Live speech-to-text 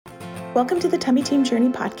Welcome to the Tummy Team Journey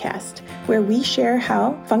podcast, where we share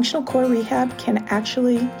how functional core rehab can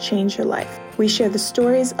actually change your life. We share the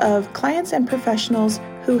stories of clients and professionals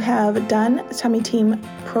who have done Tummy Team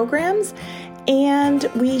programs, and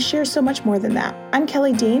we share so much more than that. I'm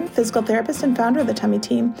Kelly Dean, physical therapist and founder of the Tummy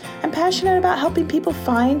Team. I'm passionate about helping people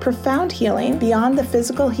find profound healing beyond the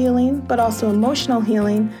physical healing, but also emotional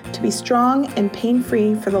healing to be strong and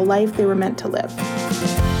pain-free for the life they were meant to live.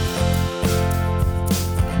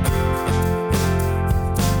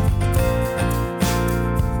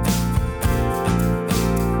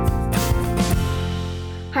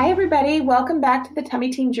 Hi, everybody. Welcome back to the Tummy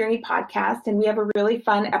Team Journey podcast, and we have a really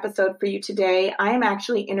fun episode for you today. I am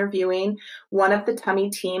actually interviewing one of the Tummy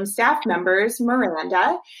Team staff members,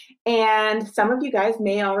 Miranda, and some of you guys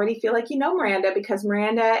may already feel like you know Miranda because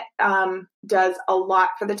Miranda does a lot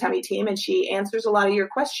for the Tummy Team, and she answers a lot of your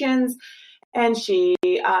questions, and she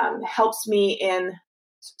helps me in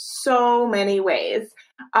so many ways.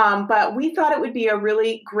 But we thought it would be a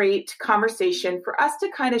really great conversation for us to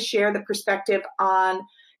kind of share the perspective on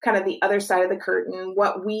kind of the other side of the curtain,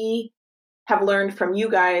 what we have learned from you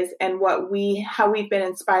guys and how we've been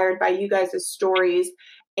inspired by you guys' stories,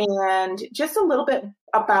 and just a little bit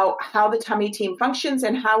about how the Tummy Team functions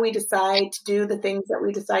and how we decide to do the things that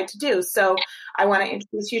we decide to do. So I want to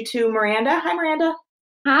introduce you to Miranda. Hi, Miranda.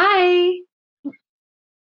 Hi.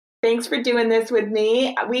 Thanks for doing this with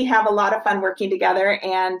me. We have a lot of fun working together,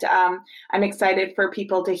 and I'm excited for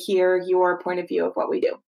people to hear your point of view of what we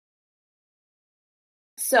do.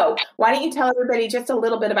 So why don't you tell everybody just a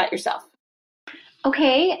little bit about yourself?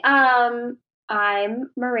 Okay. I'm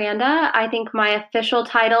Miranda. I think my official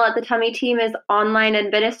title at the Tummy Team is online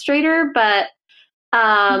administrator, but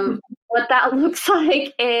what that looks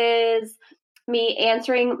like is me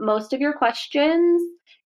answering most of your questions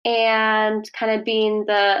and kind of being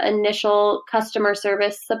the initial customer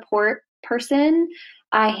service support person.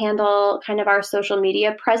 I handle kind of our social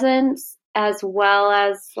media presence as well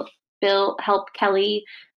as help Kelly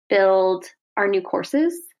build our new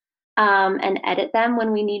courses and edit them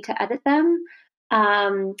when we need to edit them.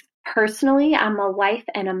 Personally, I'm a wife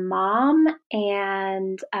and a mom,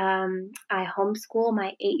 and I homeschool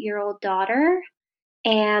my 8-year-old daughter,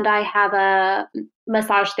 and I have a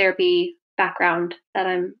massage therapy background that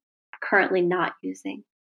I'm currently not using,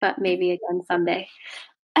 but maybe again someday.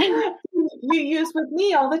 You use with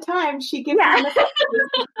me all the time. She gives me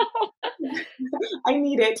I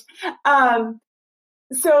need it.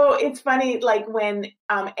 So it's funny, like when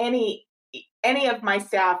any of my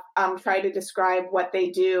staff try to describe what they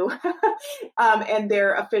do and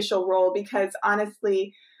their official role, because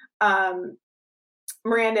honestly,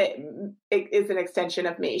 Miranda is an extension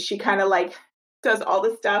of me. She kind of like does all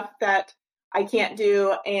the stuff that I can't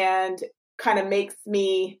do and kind of makes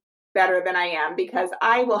me better than I am, because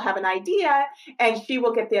I will have an idea and she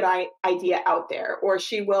will get that idea out there, or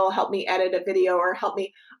she will help me edit a video or help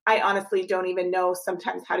me. I honestly don't even know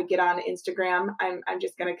sometimes how to get on Instagram. I'm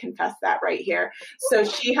just going to confess that right here. So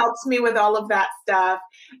she helps me with all of that stuff,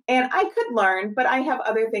 and I could learn, but I have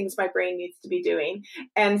other things my brain needs to be doing.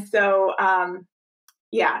 And so,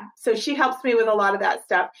 so she helps me with a lot of that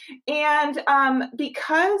stuff. And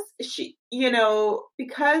because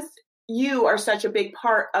because you are such a big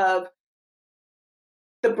part of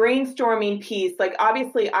the brainstorming piece, like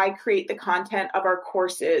obviously I create the content of our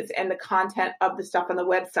courses and the content of the stuff on the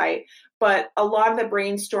website, but a lot of the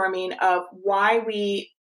brainstorming of why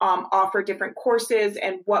we offer different courses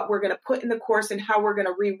and what we're going to put in the course and how we're going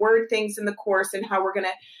to reword things in the course and how we're going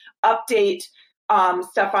to update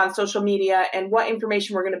stuff on social media and what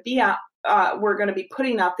information we're going to be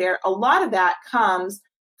putting out there. A lot of that comes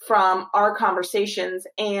from our conversations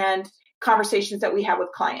and conversations that we have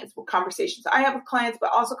with clients, conversations I have with clients,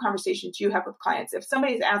 but also conversations you have with clients. If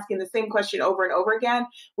somebody's asking the same question over and over again,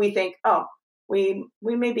 we think, oh, we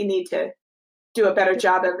maybe need to do a better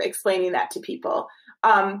job of explaining that to people.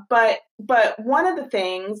 But one of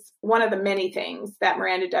the many things that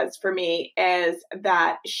Miranda does for me is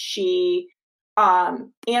that she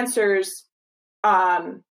answers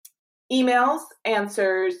emails,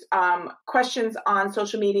 answers questions on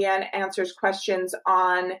social media, and answers questions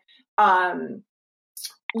on our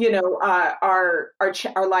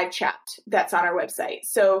live chat that's on our website.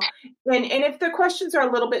 So, and if the questions are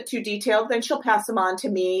a little bit too detailed, then she'll pass them on to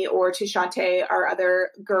me or to Shantae, our other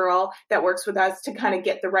girl that works with us, to kind of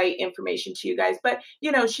get the right information to you guys. But,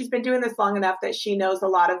 she's been doing this long enough that she knows a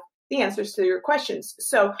lot of the answers to your questions.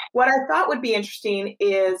 So what I thought would be interesting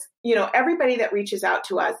is, everybody that reaches out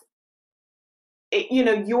to us,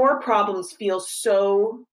 your problems feel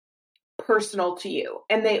so personal to you,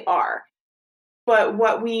 and they are. But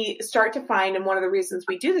what we start to find, and one of the reasons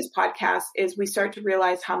we do this podcast, is we start to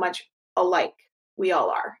realize how much alike we all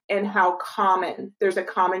are and how there's a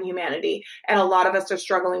common humanity. And a lot of us are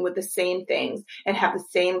struggling with the same things and have the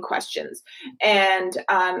same questions. And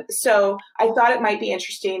so I thought it might be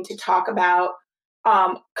interesting to talk about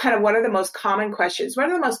kind of what are the most common questions, what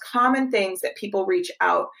are the most common things that people reach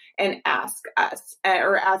out and ask us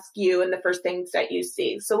or ask you, and the first things that you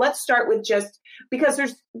see. So let's start with just, because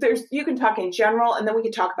there's you can talk in general, and then we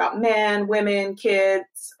can talk about men, women,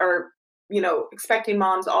 kids, or expecting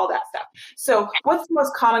moms, all that stuff. So what's the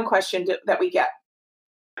most common question that we get?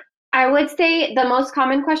 I would say the most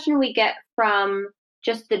common question we get from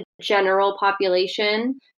just the general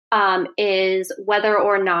population is whether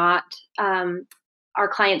or not our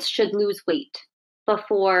clients should lose weight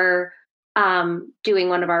before doing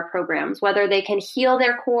one of our programs, whether they can heal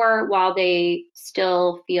their core while they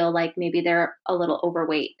still feel like maybe they're a little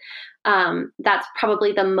overweight. That's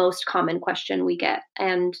probably the most common question we get.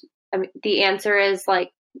 And the answer is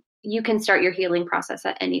like, you can start your healing process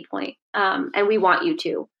at any point. And we want you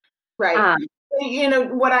to. Right.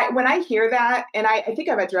 When I hear that, and I think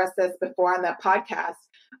I've addressed this before on that podcast,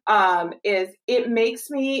 is it makes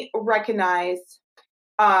me recognize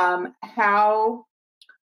how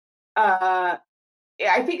I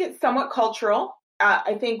think it's somewhat cultural.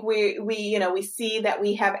 I think we see that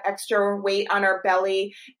we have extra weight on our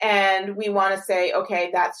belly, and we want to say,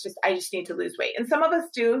 okay, I just need to lose weight. And some of us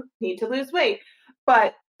do need to lose weight,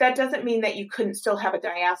 but that doesn't mean that you couldn't still have a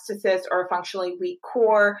diastasis or a functionally weak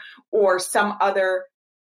core or some other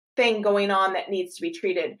thing going on that needs to be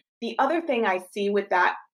treated. The other thing I see with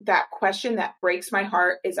that question that breaks my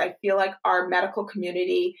heart is I feel like our medical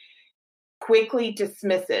community quickly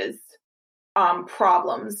dismisses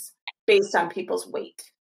problems based on people's weight.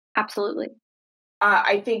 Absolutely.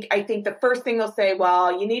 I think the first thing they'll say,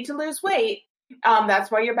 well, you need to lose weight. That's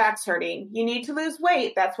why your back's hurting. You need to lose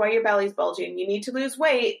weight. That's why your belly's bulging. You need to lose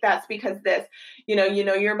weight. That's because this,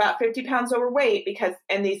 you're about 50 pounds overweight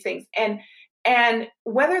and these things. And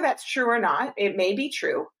whether that's true or not, it may be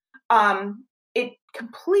true. It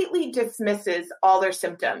completely dismisses all their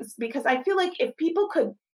symptoms, because I feel like if people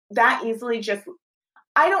could that easily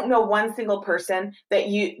I don't know one single person that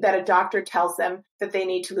a doctor tells them that they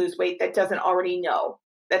need to lose weight that doesn't already know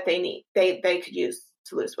that they could use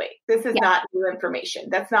to lose weight. This is not new information.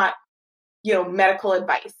 That's not, medical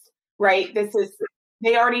advice, right?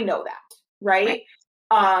 They already know that, right?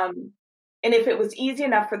 And if it was easy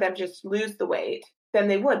enough for them to just lose the weight, then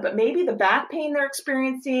they would. But maybe the back pain they're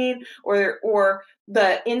experiencing or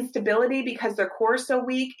the instability because their core is so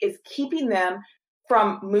weak is keeping them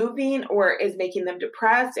from moving, or is making them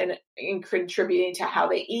depressed and contributing to how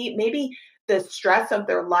they eat. Maybe the stress of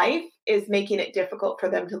their life is making it difficult for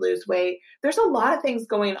them to lose weight. There's a lot of things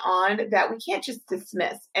going on that we can't just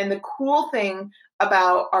dismiss. And the cool thing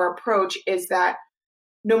about our approach is that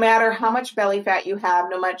no matter how much belly fat you have,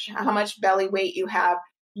 how much belly weight you have,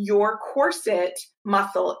 your corset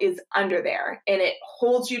muscle is under there, and it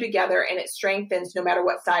holds you together and it strengthens no matter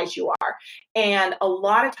what size you are. And a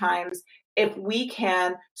lot of times, if we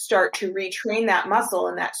can start to retrain that muscle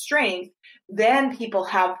and that strength, then people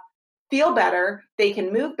feel better, they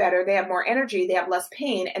can move better, they have more energy, they have less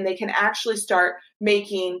pain, and they can actually start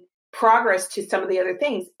making progress to some of the other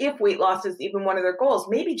things. If weight loss is even one of their goals,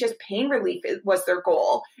 maybe just pain relief was their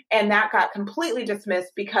goal, and that got completely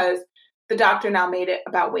dismissed because the doctor now made it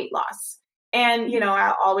about weight loss. And,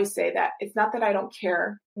 I always say that it's not that I don't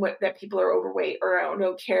care that people are overweight or I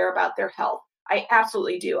don't care about their health. I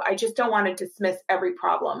absolutely do. I just don't want to dismiss every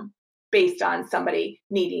problem based on somebody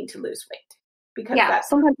needing to lose weight. Because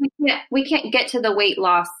sometimes we can't get to the weight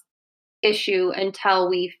loss issue until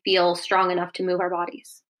we feel strong enough to move our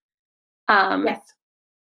bodies. Yes.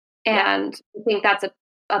 And I think that's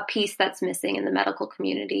a piece that's missing in the medical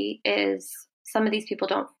community is some of these people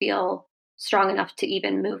don't feel strong enough to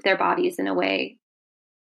even move their bodies in a way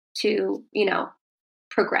to,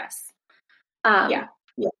 progress.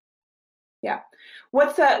 Yeah.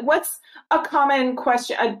 What's a common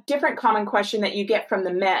question, a different common question that you get from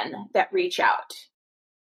the men that reach out?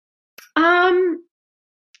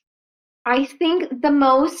 I think the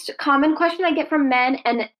most common question I get from men,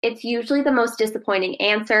 and it's usually the most disappointing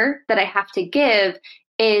answer that I have to give,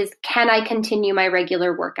 is, can I continue my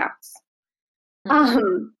regular workouts?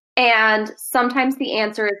 Mm-hmm. And sometimes the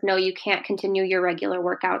answer is no, you can't continue your regular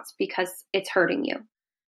workouts because it's hurting you.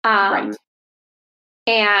 Right.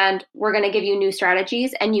 And we're going to give you new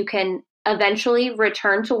strategies, and you can eventually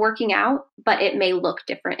return to working out, but it may look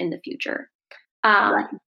different in the future. Right.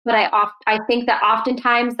 But I think that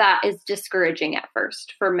oftentimes that is discouraging at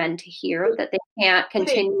first for men to hear that they can't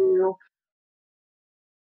continue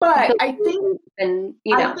But I think, and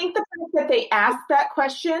I think the fact that they ask that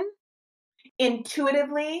question,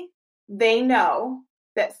 intuitively, they know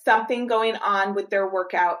that something going on with their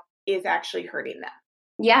workout is actually hurting them.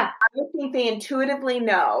 Yeah. I think they intuitively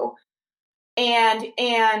know. And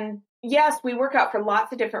yes, we work out for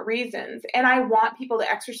lots of different reasons. And I want people to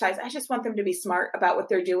exercise. I just want them to be smart about what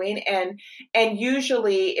they're doing. And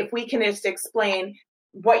usually if we can just explain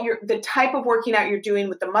what the type of working out you're doing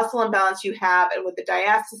with the muscle imbalance you have and with the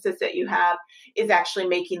diastasis that you have is actually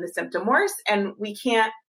making the symptom worse. And we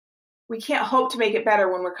can't hope to make it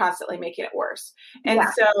better when we're constantly making it worse. And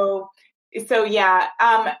so yeah.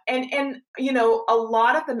 And a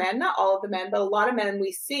lot of the men, not all of the men, but a lot of men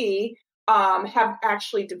we see have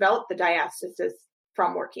actually developed the diastasis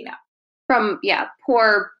from working out. From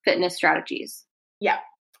poor fitness strategies. Yeah.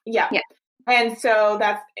 And so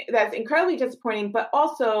that's incredibly disappointing, but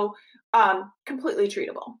also completely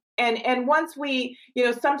treatable. And once we,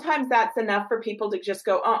 sometimes that's enough for people to just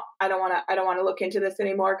go, oh, I don't want to look into this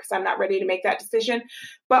anymore because I'm not ready to make that decision.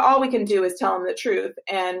 But all we can do is tell them the truth.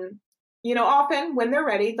 And often when they're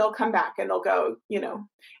ready, they'll come back and they'll go,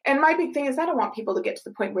 and my big thing is I don't want people to get to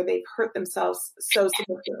the point where they've hurt themselves so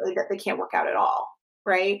significantly that they can't work out at all.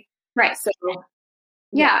 Right. Right. So,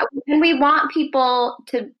 yeah. And we want people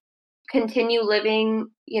to continue living,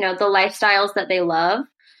 the lifestyles that they love.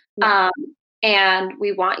 Yeah. And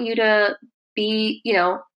we want you to be,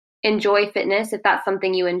 enjoy fitness if that's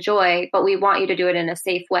something you enjoy, but we want you to do it in a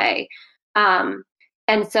safe way.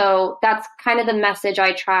 And so that's kind of the message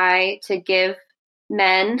I try to give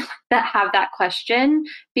men that have that question,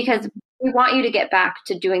 because we want you to get back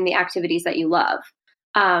to doing the activities that you love.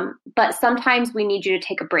 But sometimes we need you to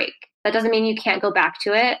take a break. That doesn't mean you can't go back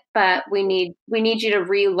to it, but we need you to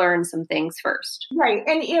relearn some things first. Right.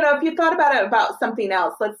 And, if you thought about something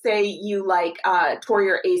else, let's say you tore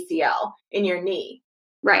your ACL in your knee.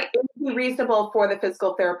 Right. It would be reasonable for the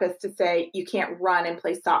physical therapist to say you can't run and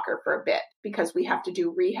play soccer for a bit because we have to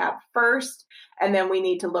do rehab first. And then we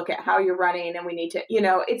need to look at how you're running and we need to,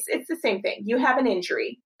 it's the same thing. You have an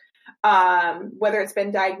injury. Whether it's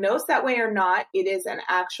been diagnosed that way or not, it is an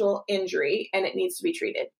actual injury and it needs to be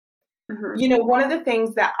treated. Mm-hmm. One of the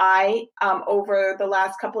things that I, over the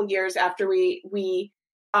last couple of years after we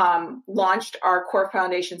launched our Core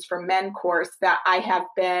Foundations for Men course, that I have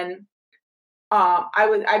been,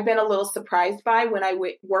 I've been a little surprised by when I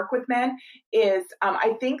work with men is,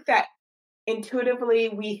 I think that intuitively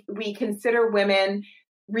we consider women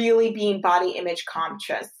really being body image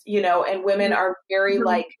conscious, and women are very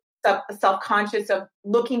self-conscious of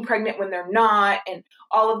looking pregnant when they're not and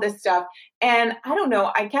all of this stuff. And I don't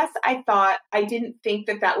know, I guess I didn't think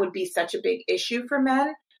that would be such a big issue for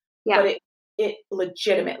men, but it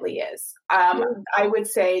legitimately is. I would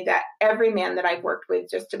say that every man that I've worked with,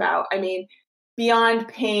 just about, beyond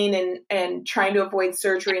pain and trying to avoid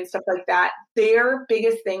surgery and stuff like that, their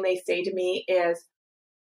biggest thing they say to me is,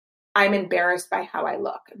 I'm embarrassed by how I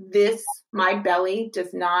look. My belly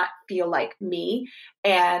does not feel like me.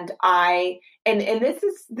 And this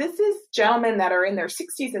is gentlemen that are in their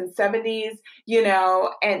 60s and 70s,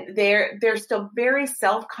 and they're still very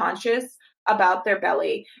self-conscious about their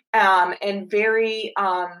belly, and very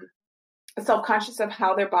self-conscious of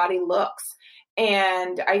how their body looks.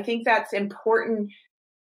 And I think that's important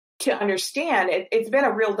to understand. It's been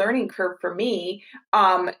a real learning curve for me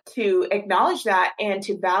to acknowledge that and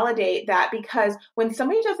to validate that, because when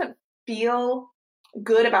somebody doesn't feel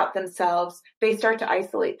good about themselves, they start to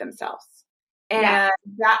isolate themselves. And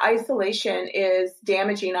that isolation is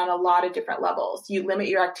damaging on a lot of different levels. You limit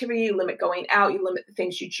your activity, you limit going out, you limit the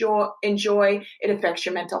things you enjoy. It affects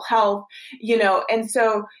your mental health, and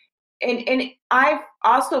so, and I've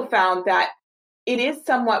also found that it is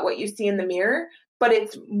somewhat what you see in the mirror, but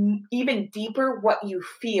it's even deeper what you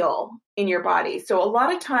feel in your body. So a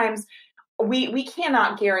lot of times we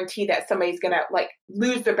cannot guarantee that somebody's going to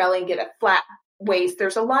lose their belly and get a flat waist.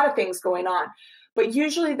 There's a lot of things going on, but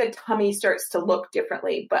usually the tummy starts to look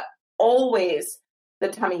differently, but always the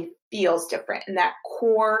tummy feels different. And that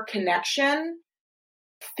core connection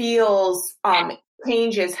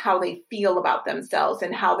changes how they feel about themselves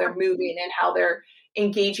and how they're moving and how they're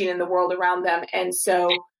engaging in the world around them. And so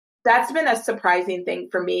that's been a surprising thing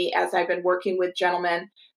for me as I've been working with gentlemen,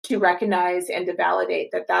 to recognize and to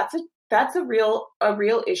validate that that's a real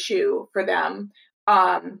issue for them.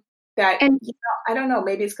 I don't know,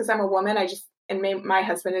 maybe it's because I'm a woman. My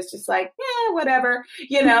husband is just like, whatever,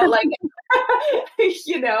 I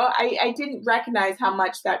didn't recognize how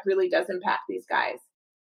much that really does impact these guys.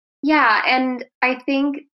 Yeah. And I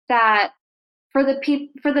think that for the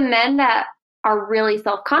men that are really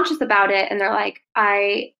self-conscious about it and they're like,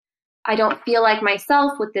 I I don't feel like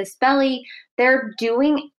myself with this belly. They're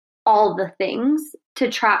doing all the things to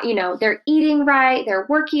try, they're eating right, they're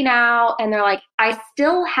working out, and they're like, I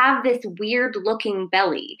still have this weird looking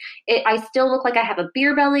belly. I still look like I have a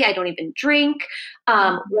beer belly. I don't even drink.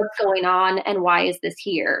 What's going on and why is this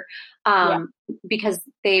here? Because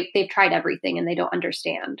they've tried everything and they don't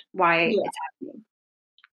understand why it's happening.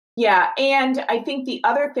 Yeah. And I think the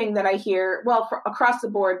other thing that I hear, well, across the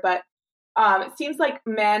board, but it seems like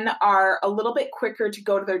men are a little bit quicker to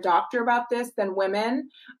go to their doctor about this than women.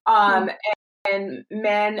 And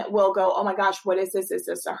men will go, oh my gosh, what is this? Is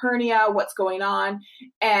this a hernia? What's going on?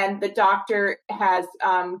 And the doctor has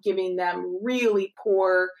given them really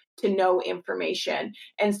poor to no information.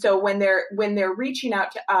 And so when they're reaching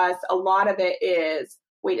out to us, a lot of it is,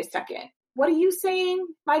 wait a second, what are you saying?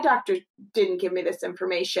 My doctor didn't give me this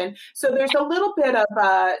information. So there's a little bit of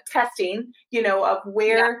testing, of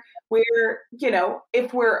where,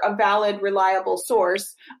 if we're a valid, reliable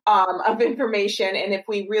source of information, and if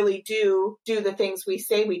we really do the things we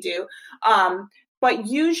say we do. But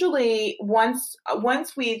usually once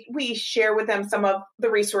we share with them some of the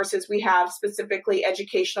resources we have, specifically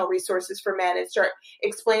educational resources for men, and start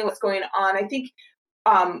explaining what's going on, I think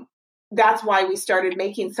that's why we started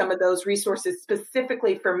making some of those resources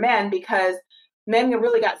specifically for men, because men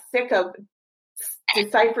really got sick of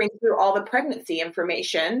deciphering through all the pregnancy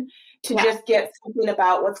information to just get something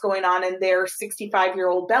about what's going on in their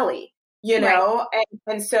 65-year-old belly, know?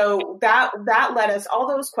 And so that led us, all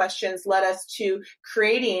those questions led us to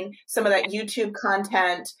creating some of that YouTube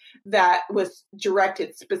content that was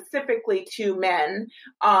directed specifically to men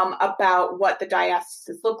about what the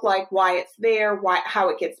diastasis look like, why it's there, how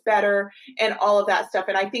it gets better, and all of that stuff.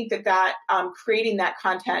 And I think that creating that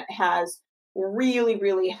content has really,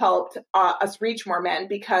 really helped us reach more men,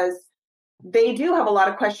 because they do have a lot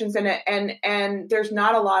of questions in it, and there's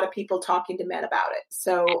not a lot of people talking to men about it.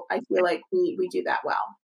 So I feel like we do that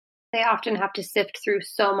well. They often have to sift through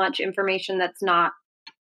so much information that's not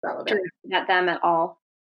relevant at them at all.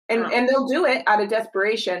 And they'll do it out of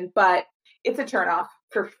desperation, but it's a turnoff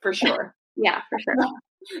for sure. Yeah, for sure.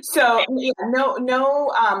 So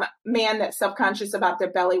no man that's self-conscious about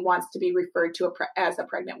their belly wants to be referred to as a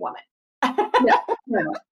pregnant woman. No,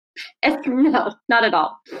 not at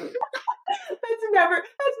all. That's never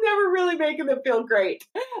really making them feel great.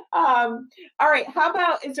 All right. How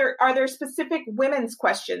about, are there specific women's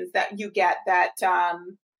questions that you get that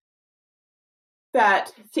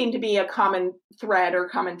seem to be a common thread or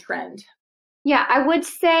common trend? Yeah, I would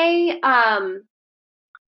say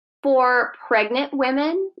for pregnant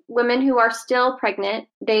women who are still pregnant,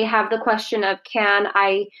 they have the question of, can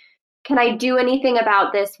I do anything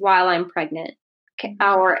about this while I'm pregnant?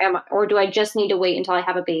 Or do I just need to wait until I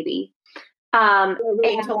have a baby?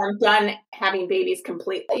 Wait until I'm done having babies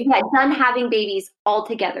completely. Yeah, done having babies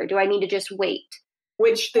altogether. Do I need to just wait?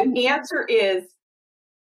 Which the answer is,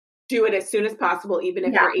 do it as soon as possible, even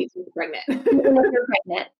if you're 18 pregnant. Even if you're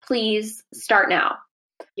pregnant, please start now.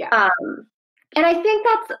 Yeah. And I think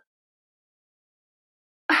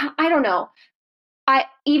I don't know.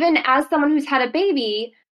 Even as someone who's had a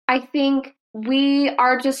baby, I think we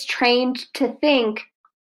are just trained to think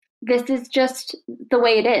this is just the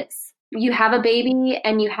way it is. You have a baby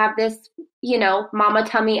and you have this, mama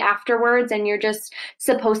tummy afterwards, and you're just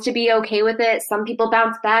supposed to be okay with it. Some people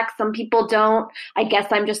bounce back, some people don't. I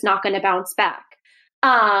guess I'm just not going to bounce back.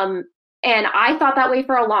 And I thought that way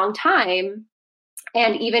for a long time.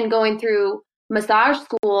 And even going through massage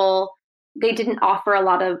school, they didn't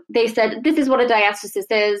offer they said, this is what a diastasis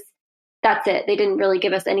is. That's it. They didn't really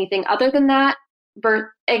give us anything other than that,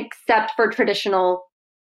 except for traditional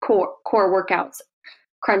core workouts,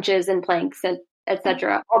 crunches and planks and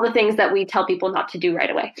etc. All the things that we tell people not to do right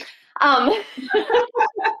away.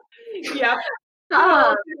 Yep.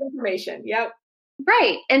 Information. Yep.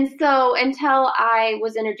 Right. And so until I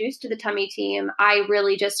was introduced to the Tummy Team, I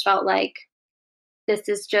really just felt like this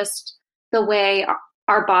is just the way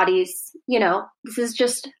our bodies, this is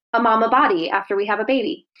just a mama body after we have a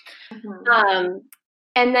baby. Mm-hmm.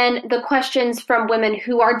 And then the questions from women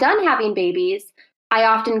who are done having babies, I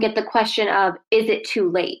often get the question of, is it too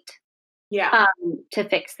late to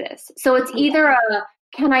fix this? So it's either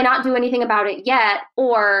can I not do anything about it yet?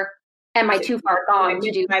 Or am I too far gone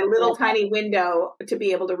to do my little tiny window to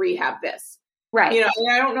be able to rehab this? Right. And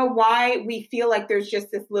I don't know why we feel like there's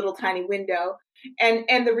just this little tiny window.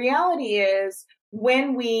 And the reality is,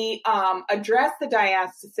 when we address the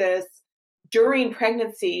diastasis during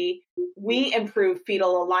pregnancy, we improve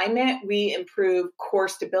fetal alignment, we improve core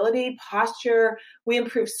stability, posture, we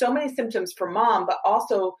improve so many symptoms for mom, but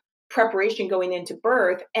also preparation going into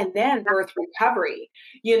birth and then birth recovery.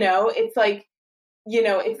 It's like,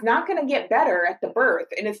 it's not going to get better at the birth,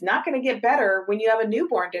 and it's not going to get better when you have a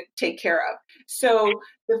newborn to take care of. So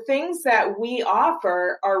the things that we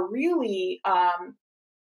offer are really,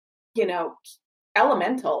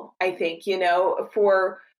 elemental, I think,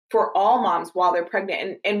 for all moms while they're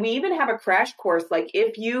pregnant. And we even have a crash course. Like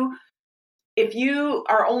if you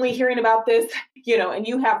are only hearing about this, and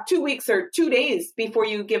you have 2 weeks or 2 days before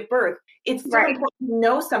you give birth, it's still important to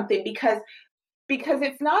know something because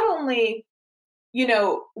it's not only,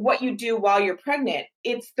 what you do while you're pregnant,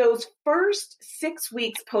 it's those first 6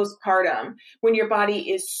 weeks postpartum when your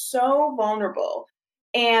body is so vulnerable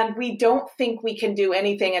and we don't think we can do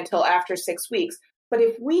anything until after 6 weeks. But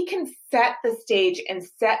if we can set the stage and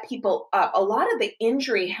set people up, a lot of the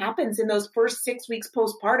injury happens in those first 6 weeks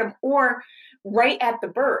postpartum or right at the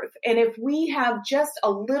birth. And if we have just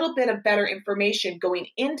a little bit of better information going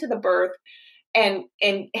into the birth and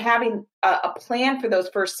having a plan for those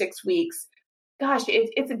first 6 weeks, gosh,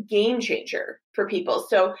 it's a game changer for people.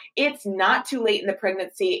 So it's not too late in the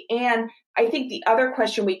pregnancy. And I think the other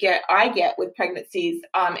question I get with pregnancies,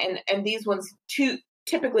 and these ones too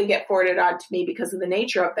typically get forwarded on to me because of the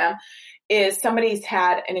nature of them, is somebody's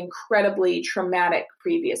had an incredibly traumatic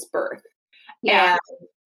previous birth. Yeah. And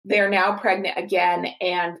they're now pregnant again,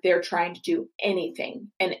 and they're trying to do anything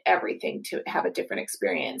and everything to have a different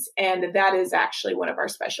experience. And that is actually one of our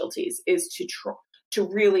specialties, is to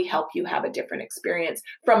really help you have a different experience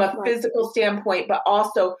from a physical standpoint, but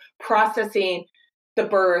also processing the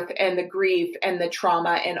birth and the grief and the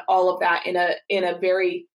trauma and all of that in a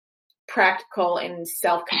very practical and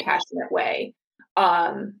self-compassionate way.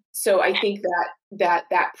 So I think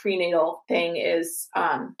that prenatal thing is,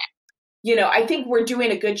 I think we're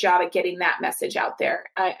doing a good job at getting that message out there.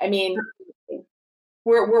 I mean,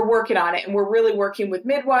 we're working on it, and we're really working with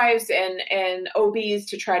midwives and OBs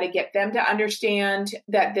to try to get them to understand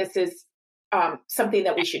that this is something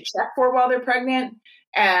that we should check for while they're pregnant.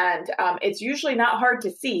 And it's usually not hard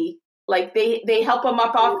to see. Like they help them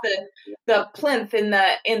up off the plinth in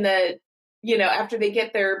the after they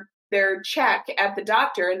get their check at the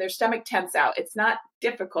doctor and their stomach tense out. It's not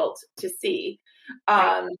difficult to see.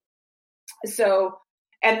 So,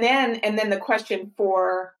 and then the question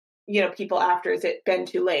for, people after, is it been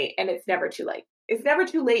too late? And it's never too late. It's never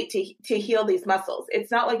too late to heal these muscles.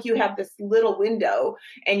 It's not like you have this little window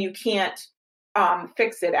and you can't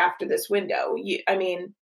fix it after this window. You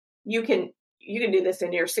can do this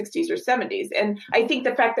in your 60s or 70s. And I think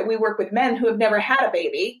the fact that we work with men who have never had a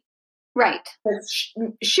baby, right,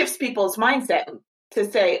 shifts people's mindset to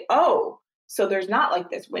say, oh, so there's not like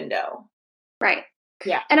this window. Right.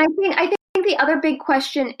 Yeah. And I think the other big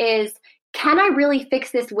question is, can I really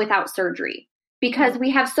fix this without surgery? Because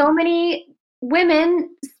we have so many women,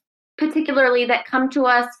 particularly, that come to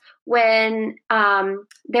us when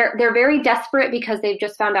they're very desperate because they've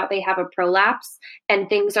just found out they have a prolapse and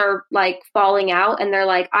things are like falling out, and they're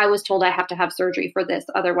like, I was told I have to have surgery for this,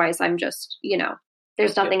 otherwise I'm just,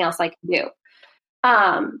 there's nothing else I can do.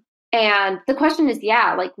 And the question is,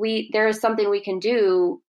 there is something we can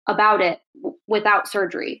do about it without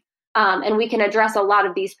surgery. And we can address a lot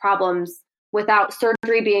of these problems without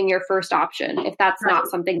surgery being your first option, if that's not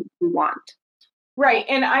something you want. Right.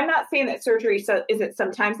 And I'm not saying that surgery isn't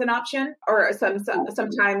sometimes an option or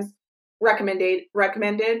sometimes recommended,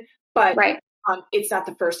 but it's not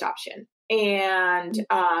the first option. And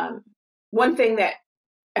one thing that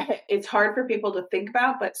it's hard for people to think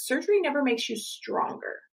about, but surgery never makes you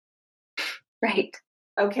stronger. Right.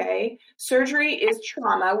 Okay. Surgery is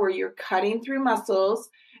trauma where you're cutting through muscles,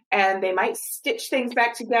 and they might stitch things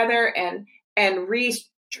back together and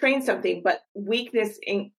retrain something, but weakness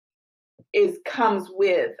comes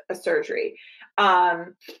with a surgery.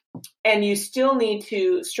 And you still need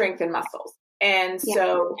to strengthen muscles. And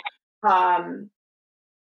so I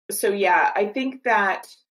think that,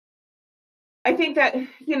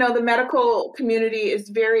 the medical community is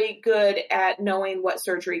very good at knowing what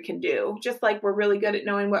surgery can do, just like we're really good at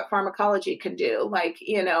knowing what pharmacology can do,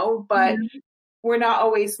 but we're not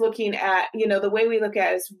always looking at, the way we look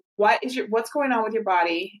at it is what's going on with your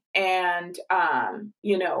body, and,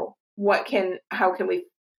 how can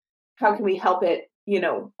we help it,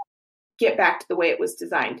 get back to the way it was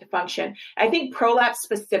designed to function. I think prolapse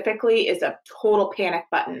specifically is a total panic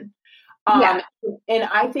button. And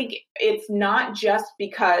I think it's not just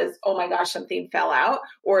because, oh my gosh, something fell out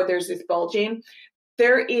or there's this bulging.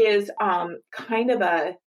 There is kind of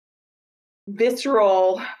a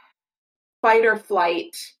visceral fight or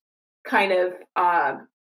flight kind of,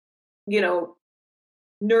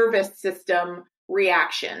 nervous system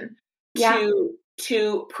reaction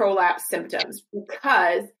to prolapse symptoms,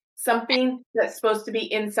 because something that's supposed to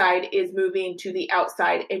be inside is moving to the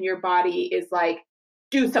outside, and your body is like,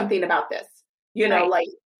 do something about this,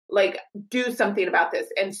 like do something about this.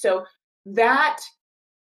 And so that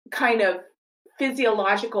kind of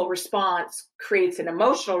physiological response creates an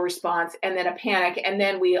emotional response, and then a panic. And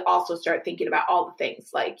then we also start thinking about all the things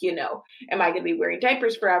like, am I going to be wearing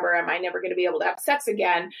diapers forever? Am I never going to be able to have sex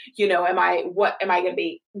again? Am I going to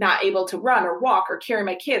be not able to run or walk or carry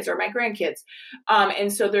my kids or my grandkids?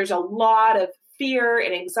 And so there's a lot of fear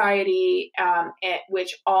and anxiety,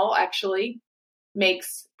 which all actually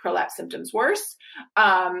makes prolapse symptoms worse.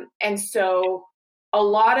 And so a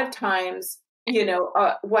lot of times,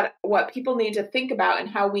 what people need to think about and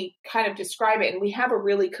how we kind of describe it, and we have a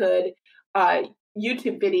really good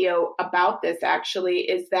YouTube video about this actually,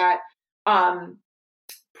 is that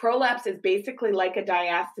prolapse is basically like a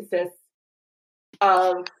diastasis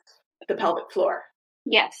of the pelvic floor.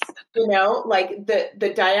 Yes. Like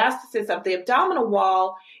the diastasis of the abdominal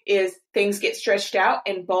wall is things get stretched out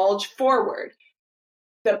and bulge forward.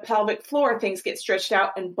 The pelvic floor, things get stretched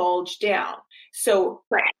out and bulge down. So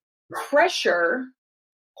pressure,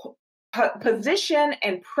 position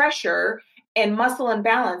and pressure and muscle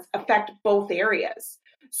imbalance affect both areas.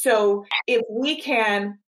 So if we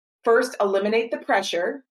can first eliminate the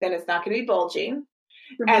pressure, then it's not going to be bulging.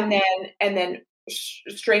 Mm-hmm. And then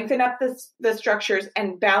strengthen up the structures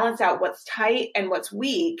and balance out what's tight and what's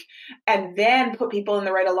weak, and then put people in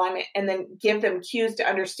the right alignment, and then give them cues to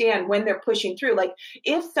understand when they're pushing through. Like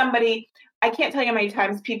if somebody, I can't tell you how many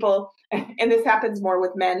times people, and this happens more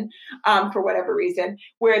with men for whatever reason,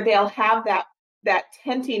 where they'll have that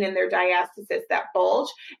tenting in their diastasis, that bulge,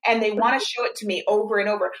 and they want to show it to me over and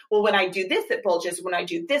over. Well, when I do this, it bulges. When I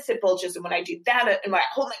do this, it bulges. And when I do that, and when I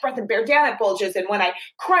hold my breath and bear down, it bulges. And when I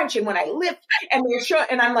crunch and when I lift, and they're showing,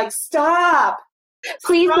 and I'm like, stop.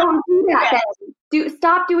 Please don't do that.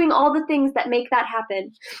 Stop doing all the things that make that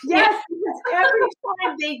happen. Yes, because every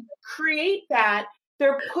time they create that,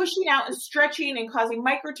 they're pushing out and stretching and causing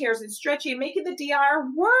micro tears and stretching, making the DR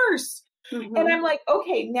worse. Mm-hmm. And I'm like,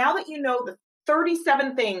 okay, now that you know the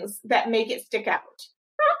 37 things that make it stick out,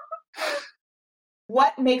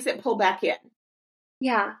 what makes it pull back in?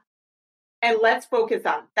 Yeah. And let's focus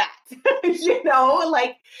on that.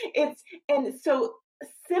 And so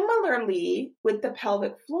similarly with the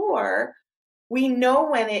pelvic floor, we know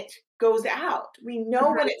when it goes out. We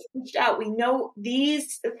know when it's pushed out. We know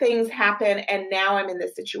these things happen, and now I'm in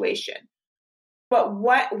this situation. But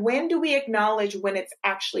when do we acknowledge when it's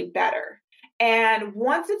actually better? And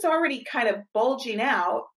once it's already kind of bulging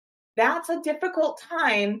out, that's a difficult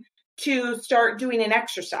time to start doing an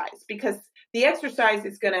exercise, because the exercise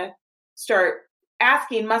is going to start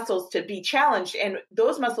asking muscles to be challenged. And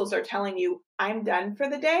those muscles are telling you, I'm done for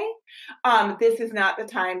the day. This is not the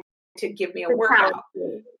time to give me a workout.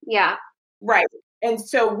 Yeah. Right. And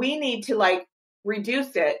so we need to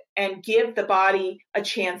reduce it and give the body a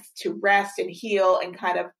chance to rest and heal and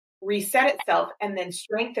kind of reset itself, and then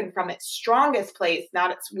strengthen from its strongest place,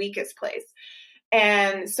 not its weakest place.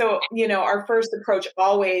 And so, our first approach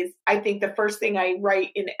always, I think the first thing I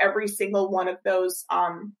write in every single one of those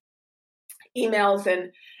emails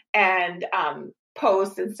and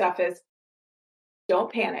posts and stuff is,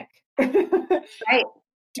 don't panic. Right.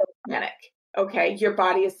 Don't panic. Okay. Your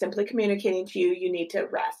body is simply communicating to you, you need to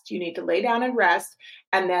rest. You need to lay down and rest,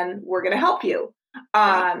 and then we're going to help you.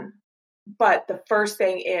 But the first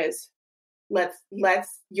thing is,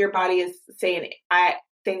 your body is saying,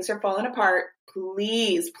 things are falling apart.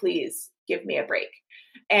 Please give me a break.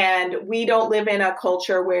 And we don't live in a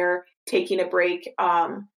culture where taking a break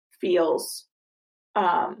feels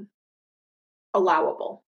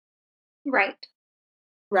allowable. Right.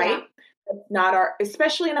 Right. Yeah. It's not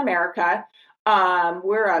especially in America.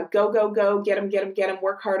 We're a go, get them,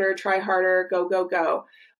 work harder, try harder, go.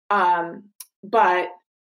 But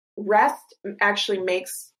rest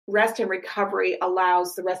and recovery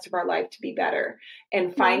allows the rest of our life to be better,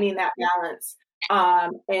 and finding that balance,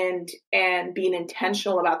 and being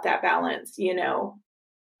intentional about that balance,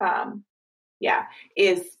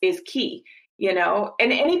 is key,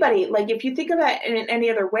 and anybody, if you think of it in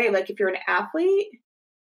any other way, if you're an athlete,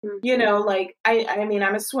 I mean,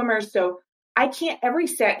 I'm a swimmer, so every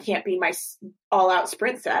set can't be my all out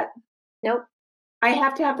sprint set. Nope. I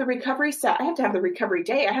have to have the recovery set. I have to have the recovery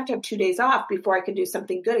day. I have to have 2 days off before I can do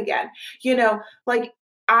something good again.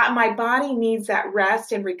 My body needs that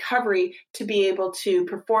rest and recovery to be able to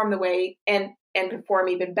perform the way and perform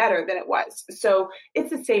even better than it was. So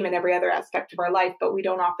it's the same in every other aspect of our life, but we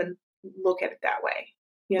don't often look at it that way.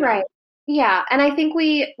 Right. Yeah, and I think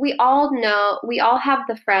we all know, we all have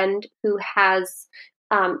the friend who has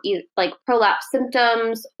like prolapse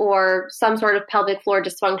symptoms or some sort of pelvic floor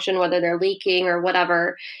dysfunction, whether they're leaking or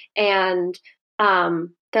whatever, and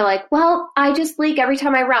they're like, "Well, I just leak every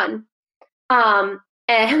time I run."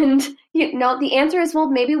 And the answer is, well,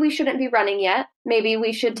 maybe we shouldn't be running yet. Maybe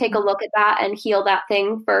we should take a look at that and heal that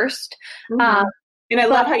thing first. Mm-hmm. And I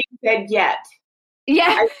love how you said yet.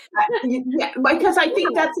 Yeah. Yeah, because I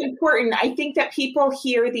think that's important. I think that people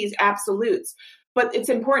hear these absolutes, but it's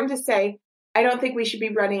important to say, I don't think we should be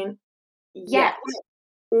running yet,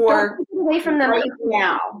 or away from them right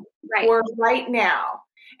now, right. or right now.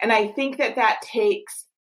 And I think that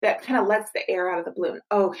kind of lets the air out of the balloon.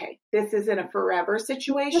 Okay, this isn't a forever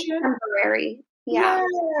situation. It's temporary. Yeah.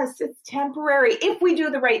 Yes, it's temporary if we do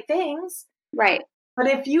the right things. Right. But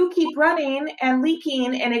if you keep running and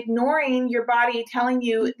leaking and ignoring your body telling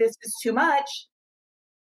you this is too much,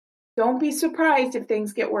 don't be surprised if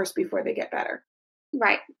things get worse before they get better.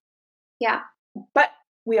 Right. Yeah. But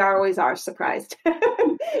we always are surprised. We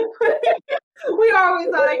always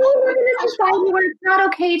are like, we're in a society where it's not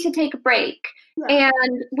okay to take a break,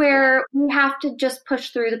 and where we have to just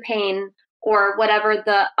push through the pain or whatever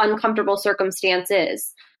the uncomfortable circumstance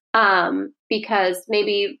is, because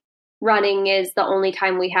maybe running is the only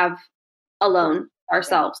time we have alone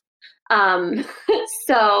ourselves.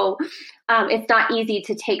 So it's not easy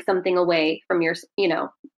to take something away from your,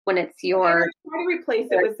 when it's your. Try to replace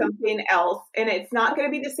it with something else, and it's not going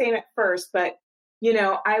to be the same at first, but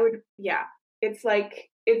it's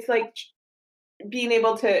like being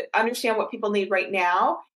able to understand what people need right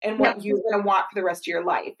now and what you're going to want for the rest of your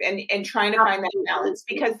life, and trying to find that balance,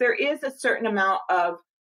 because there is a certain amount of,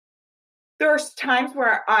 there's times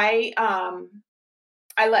where I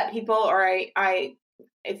let people, or I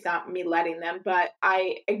it's not me letting them, but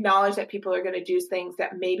I acknowledge that people are going to do things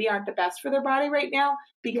that maybe aren't the best for their body right now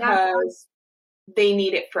because they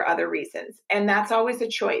need it for other reasons. And that's always a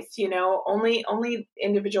choice, only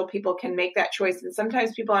individual people can make that choice. And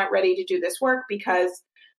sometimes people aren't ready to do this work because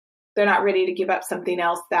they're not ready to give up something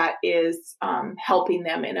else that is helping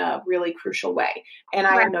them in a really crucial way. And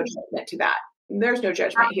I have no judgment to that. There's no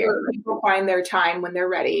judgment here. People find their time when they're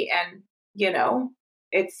ready. And,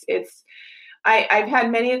 I've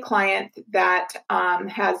had many a client that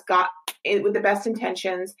has got it with the best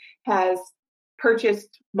intentions, has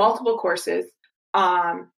purchased multiple courses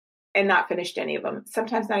and not finished any of them.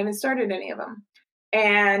 Sometimes not even started any of them.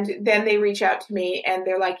 And then they reach out to me and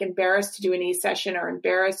they're like embarrassed to do an e-session or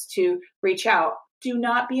embarrassed to reach out. Do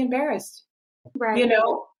not be embarrassed. Right.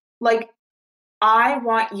 Like, I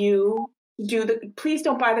want you to please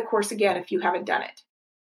don't buy the course again if you haven't done it.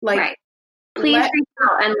 Like, please reach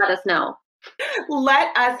out and let us know.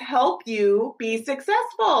 Let us help you be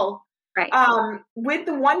successful. Right. With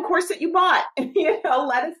the one course that you bought,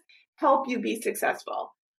 let us help you be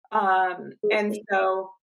successful. And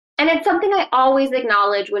it's something I always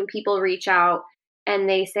acknowledge when people reach out and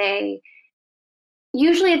they say,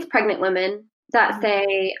 usually it's pregnant women that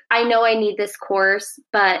say, I know I need this course,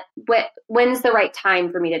 but when's the right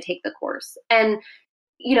time for me to take the course? And,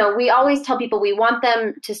 we always tell people we want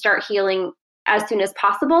them to start healing as soon as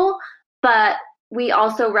possible, but we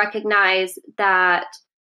also recognize that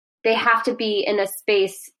they have to be in a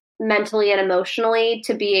space mentally and emotionally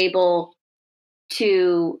to be able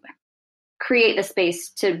to create the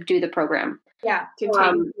space to do the program. Yeah, to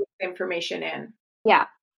take information in. Yeah.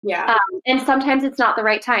 Yeah. And sometimes it's not the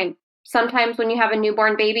right time. Sometimes when you have a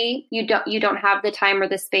newborn baby, you don't have the time or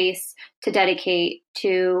the space to dedicate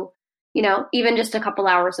to, even just a couple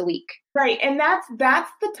hours a week. Right. And that's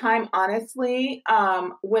the time, honestly,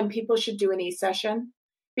 when people should do an e-session,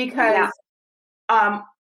 because,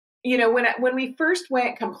 when we first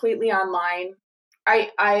went completely online,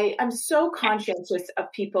 I'm so conscientious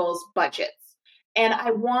of people's budgets, and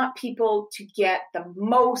I want people to get the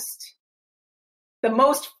most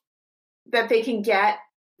that they can get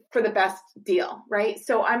for the best deal, right?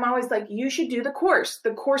 So I'm always like, you should do the course.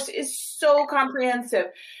 The course is so comprehensive.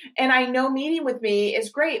 And I know meeting with me is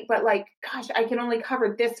great, but like, gosh, I can only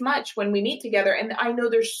cover this much when we meet together. And I know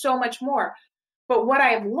there's so much more. But what I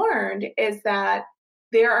have learned is that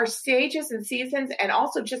there are stages and seasons and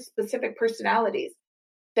also just specific personalities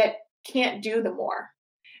that can't do the more.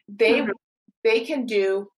 They can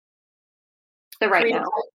do the right now.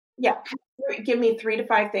 Give me 3 to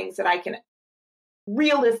 5 things that I can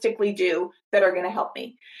realistically do that are going to help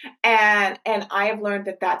me. And I have learned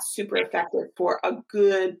that that's super effective for a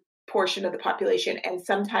good portion of the population. And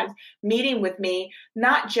sometimes meeting with me,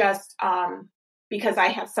 not just because I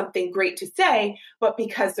have something great to say, but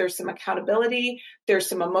because there's some accountability, there's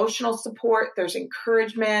some emotional support, there's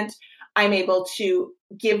encouragement. I'm able to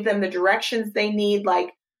give them the directions they need.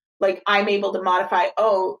 Like I'm able to modify,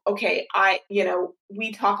 oh, okay,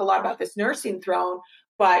 we talk a lot about this nursing throne,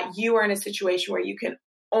 but you are in a situation where you can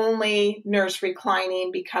only nurse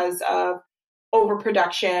reclining because of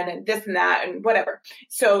overproduction and this and that and whatever.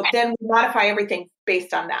 So then we modify everything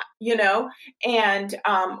based on that, and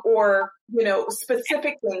or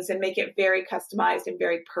specific things, and make it very customized and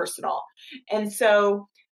very personal. And so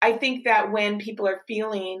I think that when people are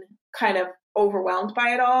feeling kind of overwhelmed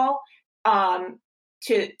by it all,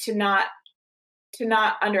 to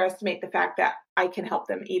not underestimate the fact that I can help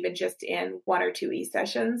them even just in 1 or 2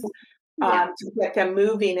 e-sessions. To get them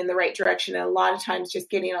moving in the right direction. And a lot of times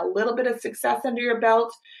just getting a little bit of success under your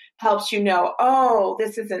belt helps oh,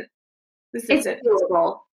 this isn't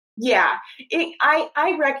doable. Yeah.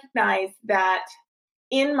 I recognize that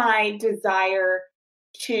in my desire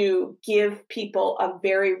to give people a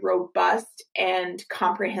very robust and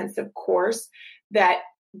comprehensive course, that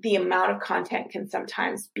the amount of content can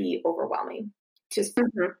sometimes be overwhelming to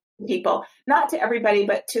people. Not to everybody,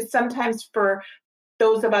 but to sometimes for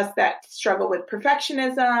those of us that struggle with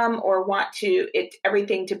perfectionism or want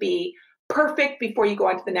everything to be perfect before you go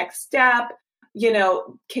on to the next step,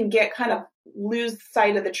 can get kind of lose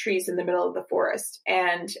sight of the trees in the middle of the forest.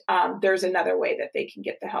 And there's another way that they can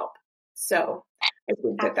get the help. So I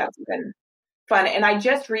think that's been fun. And I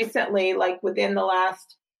just recently, like within the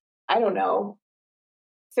last,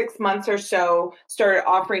 6 months or so, started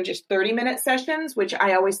offering just 30-minute sessions, which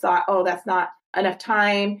I always thought, oh, that's not enough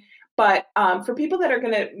time. But for people that are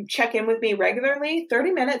going to check in with me regularly,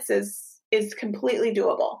 30 minutes is completely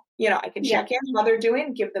doable. I can check in how they're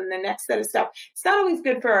doing, give them the next set of stuff. It's not always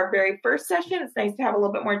good for our very first session. It's nice to have a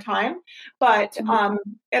little bit more time, but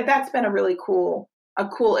that's been a really cool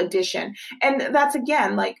addition. And that's,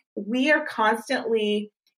 again, like, we are constantly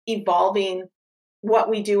evolving what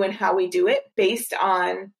we do and how we do it based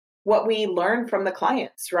on what we learn from the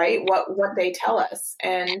clients, right? What they tell us.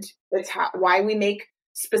 And it's why we make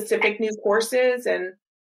specific new courses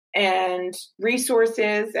and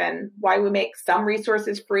resources, and why we make some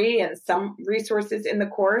resources free and some resources in the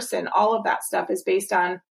course, and all of that stuff is based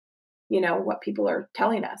on, what people are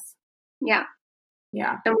telling us. Yeah.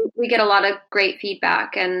 Yeah. And we get a lot of great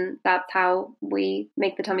feedback, and that's how we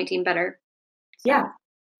make the Tummy Team better. So. Yeah.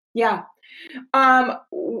 Yeah.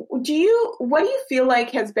 What do you feel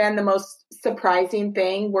like has been the most surprising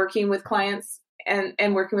thing working with clients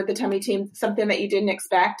and working with the Tummy Team? Something that you didn't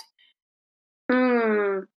expect?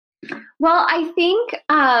 Well, I think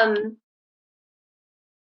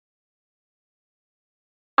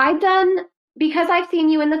because I've seen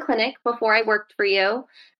you in the clinic before I worked for you,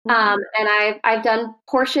 and I've done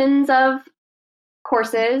portions of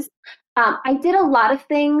courses. I did a lot of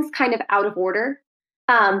things kind of out of order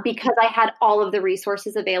because I had all of the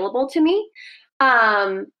resources available to me.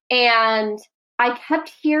 And I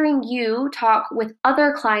kept hearing you talk with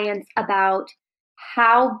other clients about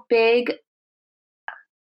how big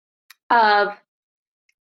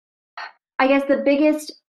the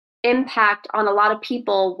biggest impact on a lot of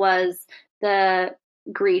people was the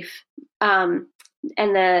grief and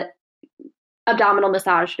the abdominal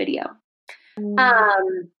massage video,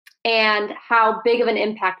 and how big of an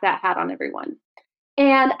impact that had on everyone.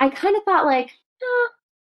 And I kind of thought, like,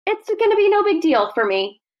 it's going to be no big deal for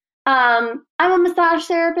me. I'm a massage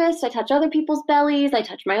therapist. I touch other people's bellies. I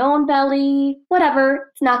touch my own belly.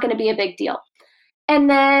 Whatever. It's not going to be a big deal. And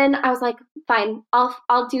then I was like, fine,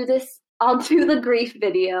 I'll do this. I'll do the grief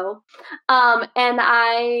video. And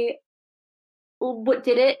I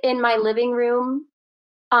did it in my living room,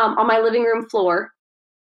 on my living room floor.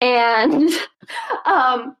 And,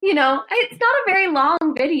 it's not a very long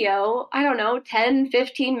video. I don't know, 10,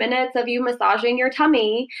 15 minutes of you massaging your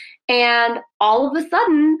tummy. And all of a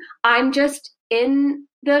sudden, I'm just in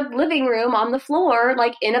the living room on the floor,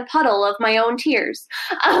 like in a puddle of my own tears.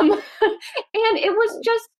 And it was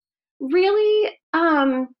just really,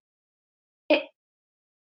 I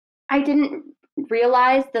didn't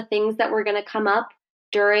realize the things that were going to come up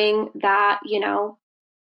during that,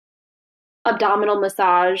 abdominal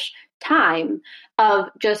massage time of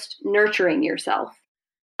just nurturing yourself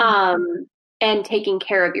and taking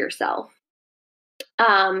care of yourself.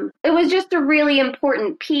 It was just a really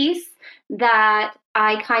important piece that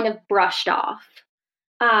I kind of brushed off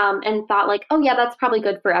and thought, like, oh yeah, that's probably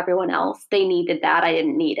good for everyone else. They needed that. I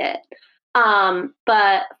didn't need it.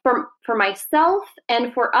 But for myself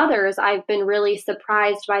and for others, I've been really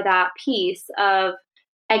surprised by that piece of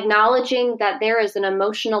acknowledging that there is an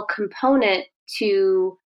emotional component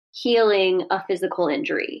to healing a physical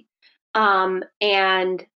injury,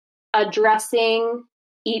 and addressing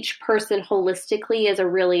each person holistically is a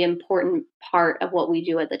really important part of what we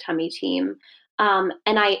do at the Tummy Team. And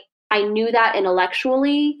I knew that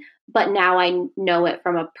intellectually, but now I know it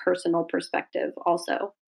from a personal perspective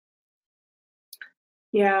also.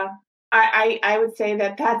 Yeah. I would say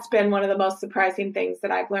that that's been one of the most surprising things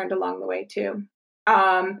that I've learned along the way too.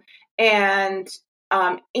 And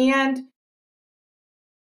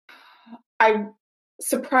I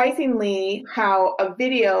surprisingly how a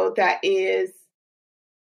video that is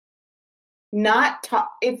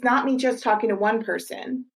it's not me just talking to one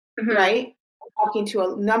person, right? I'm talking to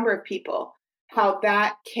a number of people, how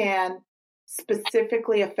that can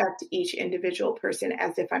specifically affect each individual person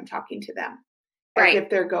as if I'm talking to them, as if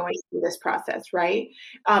they're going through this process, right?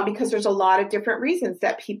 Because there's a lot of different reasons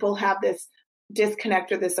that people have this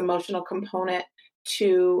disconnect or this emotional component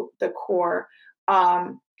to the core.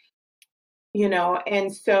 And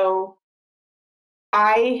so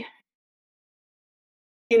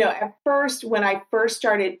at first, when I first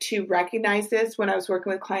started to recognize this, when I was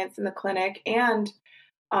working with clients in the clinic and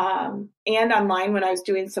online when I was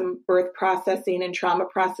doing some birth processing and trauma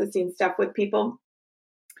processing stuff with people,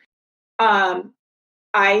 I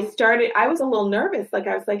was a little nervous. Like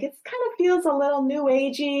I was like, it kind of feels a little new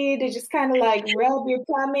agey to just kind of like rub your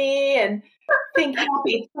tummy and think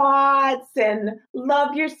happy thoughts and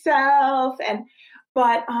love yourself.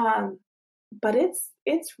 But it's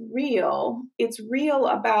real. It's real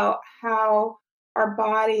about how our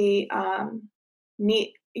body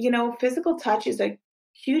physical touch is a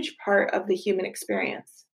huge part of the human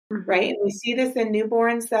experience, right? And we see this in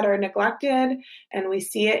newborns that are neglected, and we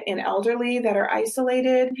see it in elderly that are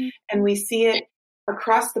isolated, and we see it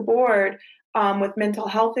across the board with mental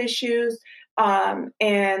health issues, and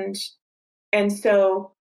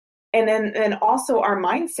then also our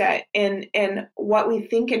mindset and what we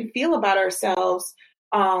think and feel about ourselves.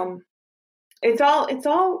 It's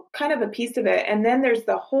all kind of a piece of it. And then there's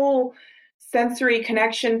the whole sensory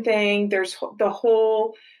connection thing. There's the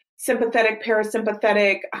whole sympathetic,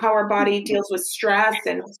 parasympathetic, how our body deals with stress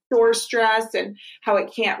and stores stress and how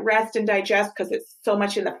it can't rest and digest because it's so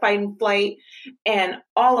much in the fight and flight and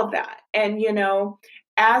all of that. And,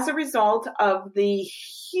 as a result of the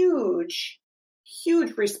huge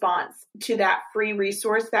response to that free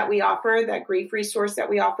resource that we offer, that grief resource that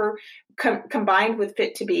we offer, combined with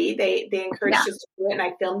Fit to Be, they encouraged us to do it, and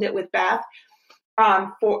I filmed it with Beth,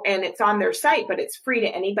 and it's on their site, but it's free to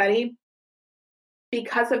anybody.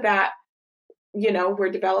 Because of that,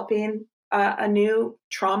 we're developing a new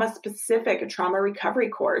trauma recovery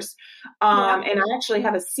course, and I actually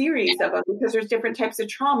have a series of them because there's different types of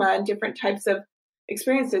trauma and different types of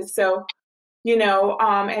experiences. So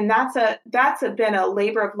and that's been a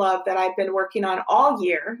labor of love that I've been working on all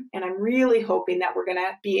year. And I'm really hoping that we're going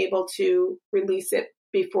to be able to release it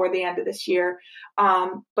before the end of this year.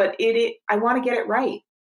 But I want to get it right.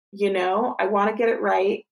 I want to get it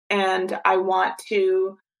right. And I want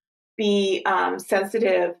to be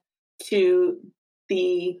sensitive to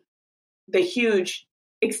the huge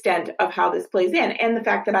extent of how this plays in and the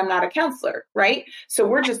fact that I'm not a counselor, right? So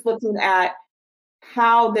we're just looking at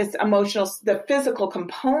how this the physical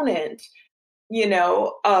component,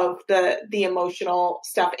 of the emotional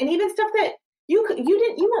stuff, and even stuff that you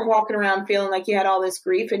weren't walking around feeling like you had all this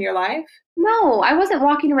grief in your life. No, I wasn't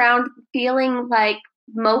walking around feeling like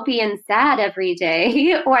mopey and sad every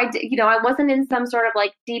day, or I wasn't in some sort of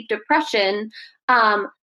like deep depression.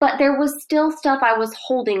 But there was still stuff I was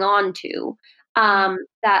holding on to.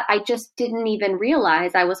 That I just didn't even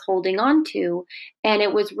realize I was holding on to. And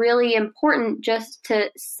it was really important just to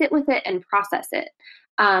sit with it and process it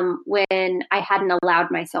when I hadn't allowed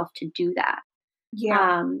myself to do that.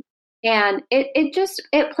 Yeah. And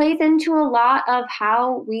it plays into a lot of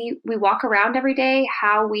how we walk around every day,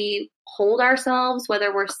 how we hold ourselves,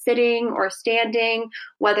 whether we're sitting or standing,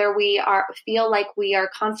 whether we feel like we are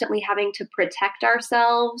constantly having to protect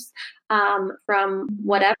ourselves from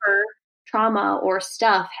whatever trauma or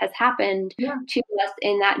stuff has happened to us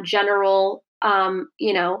in that general,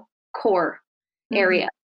 core area.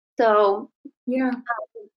 So,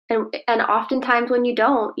 and oftentimes when you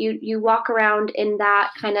don't, you walk around in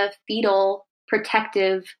that kind of fetal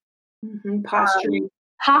protective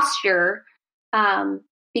posture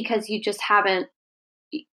because you just haven't.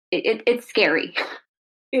 It's scary.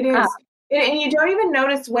 It is, and you don't even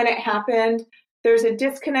notice when it happened. There's a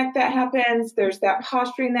disconnect that happens. There's that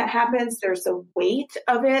posturing that happens. There's a weight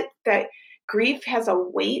of it. That grief has a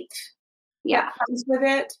weight that comes with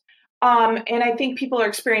it. And I think people are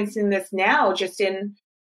experiencing this now, just in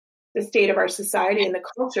the state of our society and the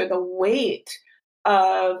culture, the weight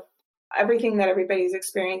of everything that everybody's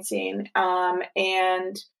experiencing.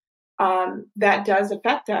 And that does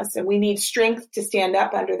affect us, and we need strength to stand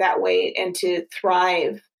up under that weight and to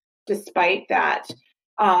thrive despite that.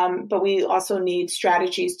 But we also need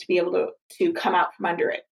strategies to be able to come out from under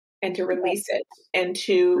it and to release it and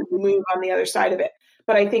to move on the other side of it.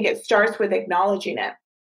 But I think it starts with acknowledging it.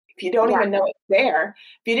 If you don't even know it's there,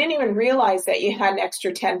 if you didn't even realize that you had an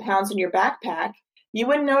extra 10 pounds in your backpack, you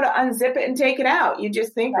wouldn't know to unzip it and take it out. You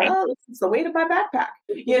just think, oh, this is the weight of my backpack,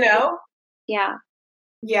 Yeah.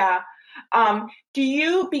 Yeah. Do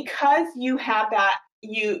you, because you had that,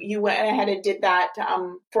 you went ahead and did that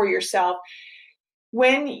for yourself,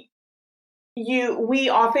 when we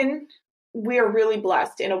are really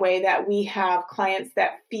blessed in a way that we have clients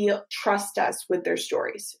that trust us with their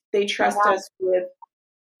stories. They trust us with,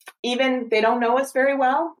 even they don't know us very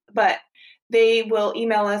well, but they will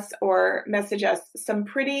email us or message us some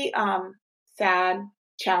pretty sad,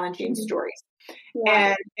 challenging stories.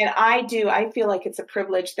 Yeah. And I feel like it's a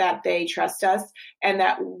privilege that they trust us and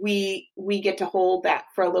that we get to hold that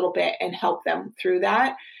for a little bit and help them through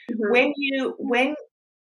that. Mm-hmm.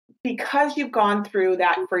 Because you've gone through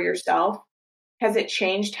that for yourself, has it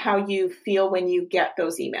changed how you feel when you get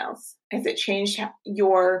those emails? Has it changed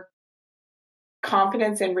your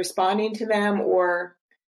confidence in responding to them, or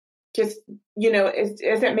just,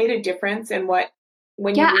 has it made a difference in when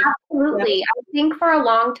you absolutely. I think for a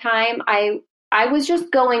long time, I was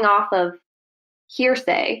just going off of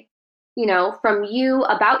hearsay, from you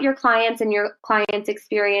about your clients and your clients'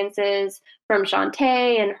 experiences, from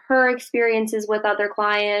Shantae and her experiences with other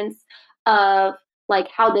clients, of like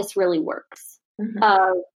how this really works.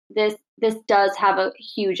 Mm-hmm. This does have a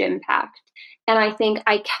huge impact. And I think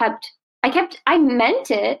I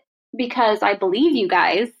meant it because I believe you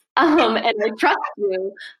guys, and I trust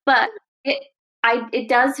you, but it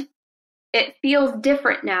feels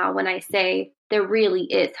different now when I say there really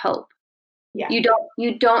is hope. Yeah. You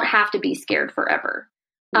don't have to be scared forever.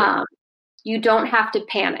 Yeah. You don't have to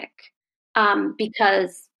panic,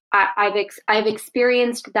 because I've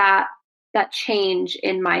experienced that change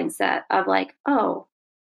in mindset of like, oh,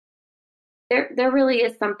 there really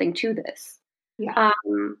is something to this. Yeah.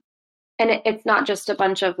 And it's not just a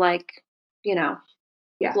bunch of like,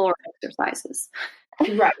 floor exercises.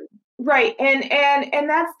 Right. And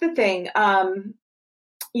that's the thing.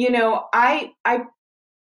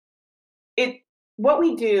 What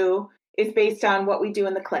we do is based on what we do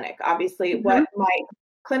in the clinic. Obviously, mm-hmm. What my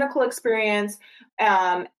clinical experience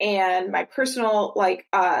and my personal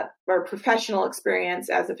or professional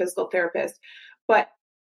experience as a physical therapist. But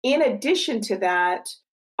in addition to that,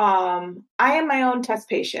 I am my own test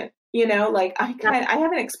patient. I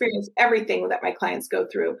haven't experienced everything that my clients go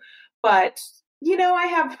through, but I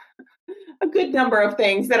have a good number of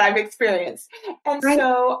things that I've experienced. And right.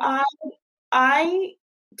 So I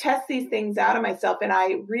test these things out of myself, and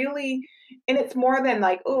and it's more than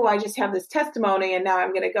like, oh, I just have this testimony and now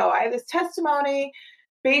I'm going to go. I have this testimony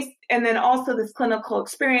based, and then also this clinical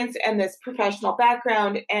experience and this professional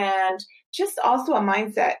background, and just also a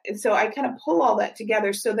mindset. And so I kind of pull all that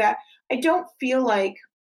together so that I don't feel like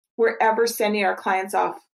we're ever sending our clients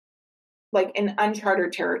off like in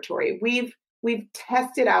uncharted territory. We've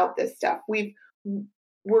tested out this stuff.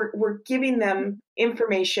 We're giving them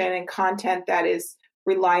information and content that is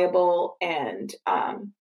reliable and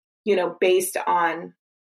based on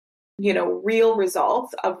real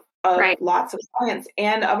results of right. Lots of clients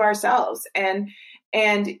and of ourselves, and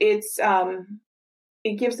it's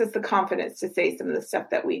it gives us the confidence to say some of the stuff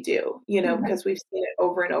that we do, mm-hmm. because we've seen it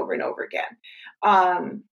over and over and over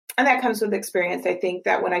again. And that comes with experience. I think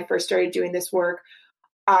that when I first started doing this work,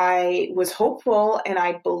 I was hopeful and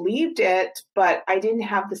I believed it, but I didn't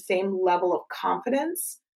have the same level of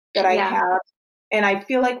confidence that I have. And I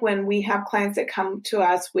feel like when we have clients that come to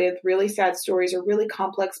us with really sad stories or really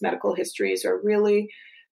complex medical histories, or really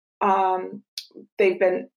they've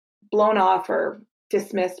been blown off or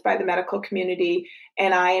dismissed by the medical community,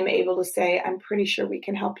 and I am able to say, I'm pretty sure we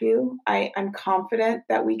can help you. I'm confident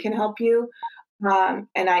that we can help you. And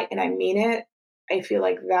I mean it. I feel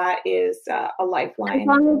like that is a lifeline. As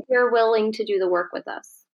long as you're willing to do the work with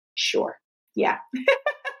us. Sure. Yeah.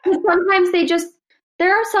 Sometimes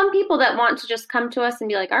there are some people that want to just come to us and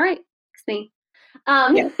be like, all right, it's me.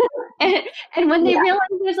 And when they realize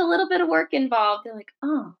there's a little bit of work involved, they're like,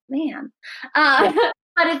 oh man.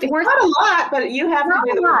 But it's worth not a lot, but you have to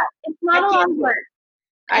do the work. It's not a lot of work.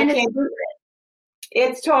 I can't do it.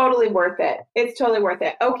 It's totally worth it. It's totally worth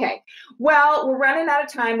it. Okay. Well, we're running out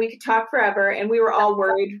of time. We could talk forever. And we were all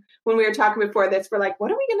worried when we were talking before this. We're like, what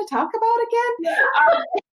are we going to talk about again?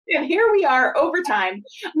 And here we are over time.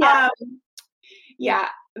 Yeah,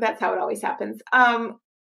 that's how it always happens.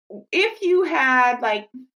 If you had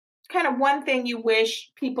kind of one thing you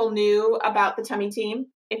wish people knew about the Tummy Team,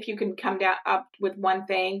 if you can come up with one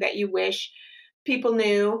thing that you wish people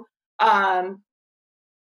knew,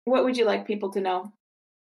 what would you like people to know?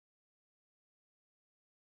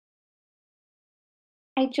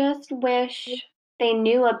 I just wish they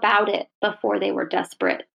knew about it before they were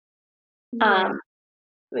desperate. Yeah.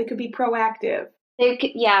 They could be proactive.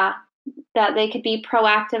 That they could be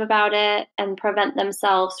proactive about it and prevent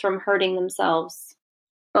themselves from hurting themselves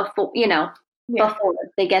before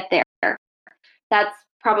they get there. That's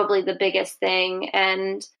probably the biggest thing.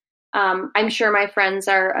 And I'm sure my friends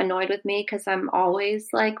are annoyed with me because I'm always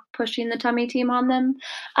like pushing the Tummy Team on them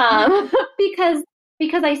because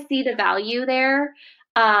I see the value there.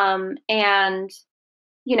 And,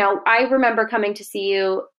 I remember coming to see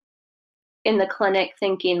you in the clinic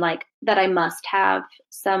thinking like that I must have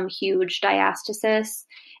some huge diastasis.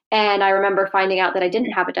 And I remember finding out that I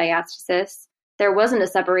didn't have a diastasis. There wasn't a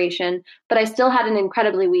separation, but I still had an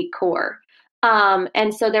incredibly weak core.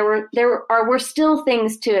 And so there were still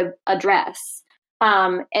things to address.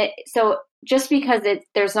 So just because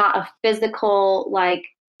there's not a physical like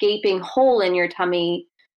gaping hole in your tummy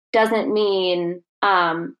doesn't mean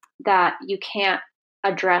that you can't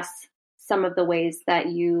address some of the ways that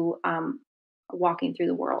you are walking through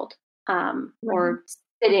the world, or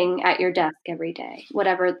sitting at your desk every day,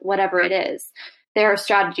 whatever it is. There are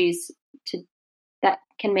strategies that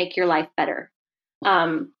can make your life better.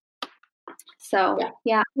 I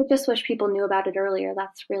just wish people knew about it earlier.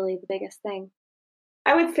 That's really the biggest thing.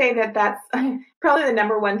 I would say that's probably the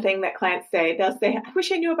number one thing that clients say. They'll say, I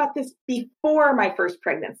wish I knew about this before my first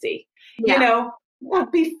pregnancy. Yeah.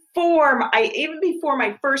 Before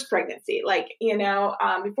my first pregnancy,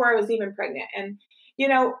 before I was even pregnant. And,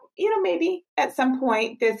 maybe at some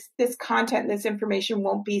point this content, this information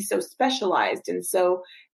won't be so specialized and so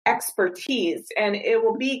expertise, and it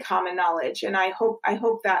will be common knowledge. And I hope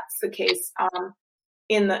that's the case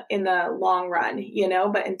in the long run,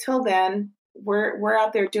 but until then, we're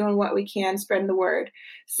out there doing what we can, spreading the word.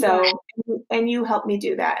 So, and you help me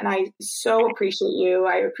do that. And I so appreciate you.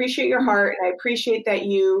 I appreciate your heart. And I appreciate that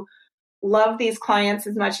you love these clients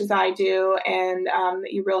as much as I do. And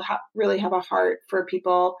that you really have a heart for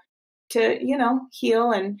people to,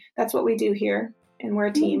 heal. And that's what we do here. And we're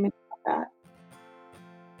a team and that.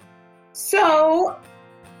 So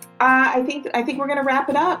I think we're going to wrap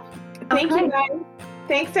it up. Thank you, guys.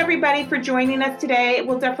 Thanks, everybody, for joining us today.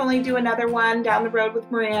 We'll definitely do another one down the road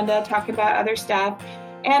with Miranda, talking about other stuff.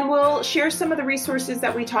 And we'll share some of the resources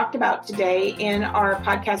that we talked about today in our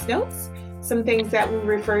podcast notes, some things that we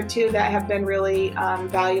referred to that have been really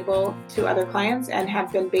valuable to other clients and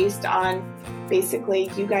have been based on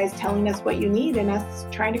basically you guys telling us what you need and us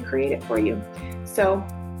trying to create it for you. So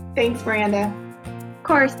thanks, Miranda. Of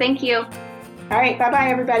course. Thank you. All right. Bye-bye,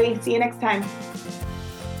 everybody. See you next time.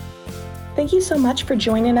 Thank you so much for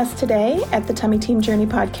joining us today at the Tummy Team Journey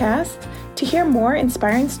podcast. To hear more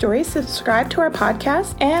inspiring stories, subscribe to our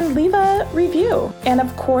podcast and leave a review. And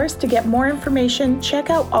of course, to get more information, check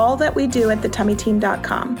out all that we do at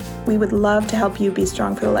thetummyteam.com. We would love to help you be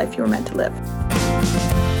strong for the life you were meant to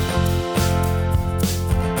live.